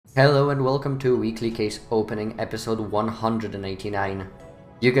Hello and welcome to Weekly Case Opening episode 189.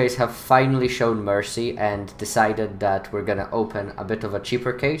 You guys have finally shown mercy and decided that we're gonna open a bit of a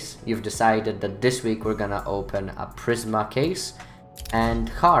cheaper case. You've decided that this week we're gonna open a Prisma case. And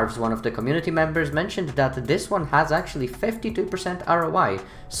Harvs, one of the community members, mentioned that this one has actually 52% ROI.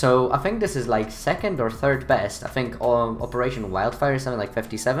 So I think this is like second or third best. I think Operation Wildfire is something like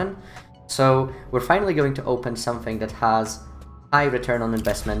 57. So we're finally going to open something that has high return on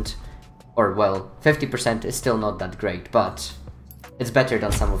investment, or well, 50% is still not that great, but it's better than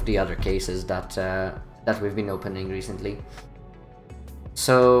some of the other cases that we've been opening recently.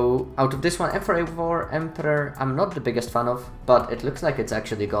 So out of this one, Emperor, I'm not the biggest fan of, but it looks like it's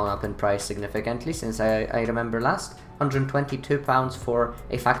actually gone up in price significantly since I remember last. £122 for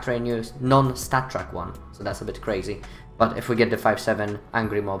a factory new non-stat track one, so that's a bit crazy. But if we get the 5/7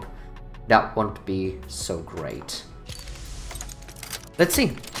 Angry Mob, that won't be so great. Let's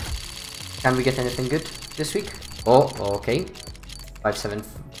see. Can we get anything good this week? Oh, okay. 5/7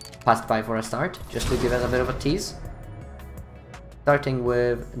 past 5 for a start, just to give it a bit of a tease. Starting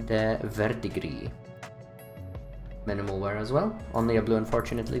with the Verdigris. Minimal wear as well. Only a blue,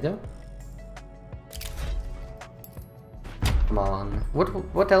 unfortunately, though. Come on.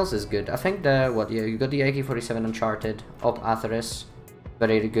 What else is good? I think you got the AK-47 Uncharted, Op Atheris.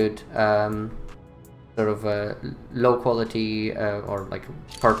 Very good. Sort of low quality or like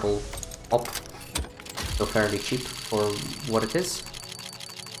purple op, so fairly cheap for what it is.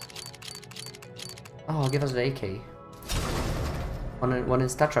 Oh, give us the AK. One in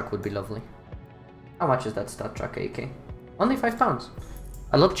stat track would be lovely. How much is that stat track AK? Only £5.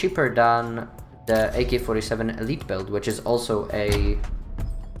 A lot cheaper than the AK-47 Elite build, which is also a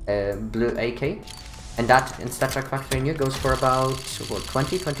blue AK, and that in stat track factory new goes for about what,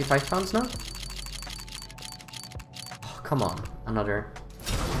 £25 now. Come on, another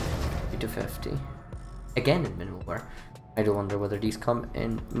 250. Again in minimal wear. I do wonder whether these come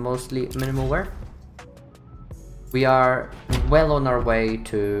in mostly minimal wear. We are well on our way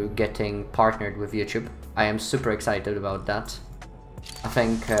to getting partnered with YouTube. I am super excited about that. I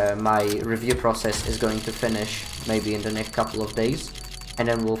think my review process is going to finish maybe in the next couple of days. And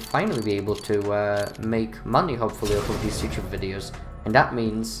then we'll finally be able to make money, hopefully, off of these YouTube videos. And that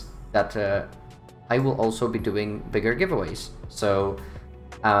means that I will also be doing bigger giveaways. So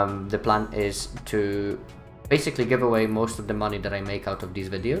the plan is to basically give away most of the money that I make out of these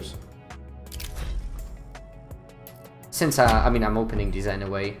videos. Since I mean, I'm opening these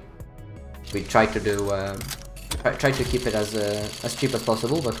anyway, we try to do try to keep it as cheap as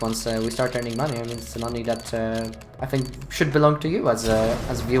possible. But once we start earning money, I mean, it's the money that I think should belong to you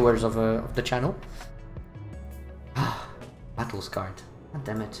as viewers of the channel. Battle Scarred. God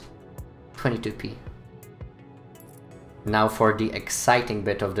damn it. 22p. Now for the exciting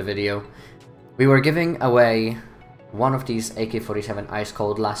bit of the video. We were giving away one of these AK-47 Ice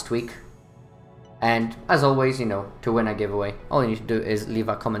Cold last week. And as always, you know, to win a giveaway, all you need to do is leave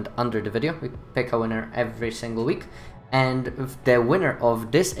a comment under the video. We pick a winner every single week. And the winner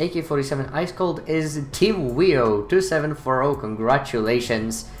of this AK-47 Ice Cold is Team Weo 2740.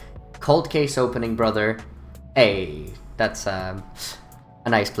 Congratulations. Cold case opening, brother. Hey, that's a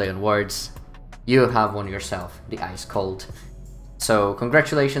nice play on words. You have won yourself the Ice Cold. So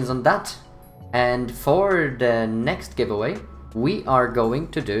congratulations on that. And for the next giveaway, we are going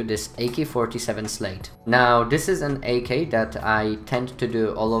to do this AK-47 Slate. Now, this is an AK that I tend to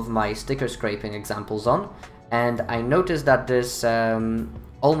do all of my sticker scraping examples on. And I noticed that this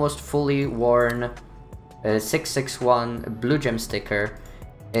almost fully worn 661 blue gem sticker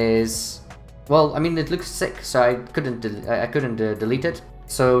is, well, I mean, it looks sick, so I couldn't delete it.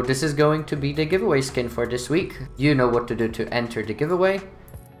 So this is going to be the giveaway skin for this week. You know what to do to enter the giveaway.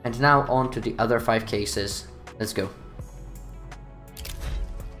 And now on to the other 5 cases. Let's go.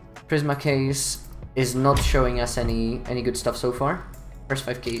 Prisma case is not showing us any good stuff so far. First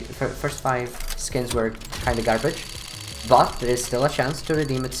 5 skins were kind of garbage, but there is still a chance to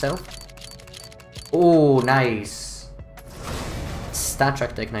redeem itself. Oh, nice. Stat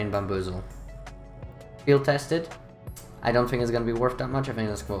Track Tech 9 Bamboozle. Field tested. I don't think it's gonna be worth that much. I think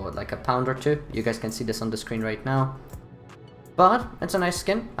it's what, like £1 or 2. You guys can see this on the screen right now. But it's a nice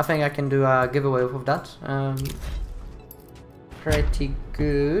skin. I think I can do a giveaway of that. Pretty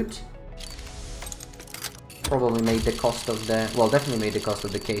good. Probably made the cost of the, well, definitely made the cost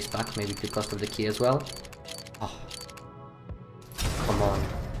of the case back. Maybe the cost of the key as well. Oh, come on,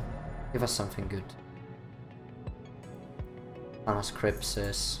 give us something good. Thanos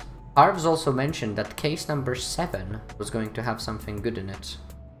Crypsis. Harvs also mentioned that case number 7 was going to have something good in it.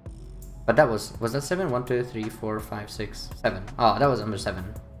 But that was that 7? 1, 2, 3, 4, 5, 6, 7. Oh, that was number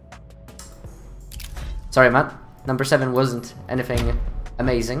 7. Sorry, Matt. Number 7 wasn't anything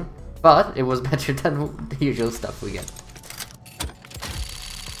amazing, but it was better than the usual stuff we get.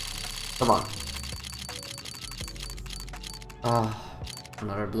 Come on. Oh,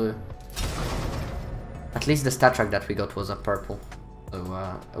 another blue. At least the stat track that we got was a purple,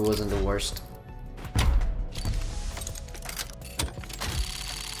 so it wasn't the worst.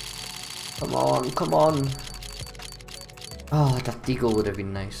 Come on, come on. Oh, that deagle would have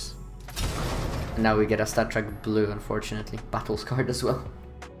been nice. And now we get a stat track blue, unfortunately. Battle scarred as well.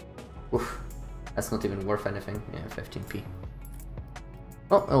 Oof. That's not even worth anything. Yeah, 15p.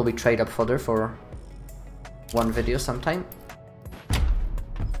 Well, it'll be trade up fodder for one video sometime.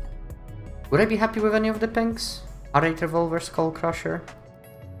 Would I be happy with any of the pinks? R8 Revolver, Skull Crusher?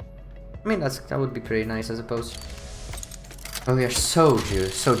 I mean, that would be pretty nice, I suppose. Oh, we are so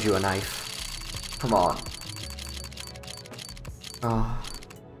due a knife. Come on. Oh.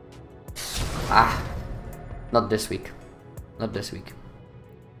 Ah. Not this week. Not this week.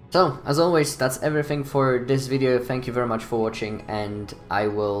 So, as always, that's everything for this video. Thank you very much for watching, and I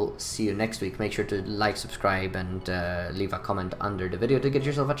will see you next week. Make sure to like, subscribe, and leave a comment under the video to get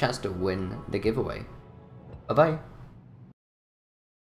yourself a chance to win the giveaway. Bye-bye.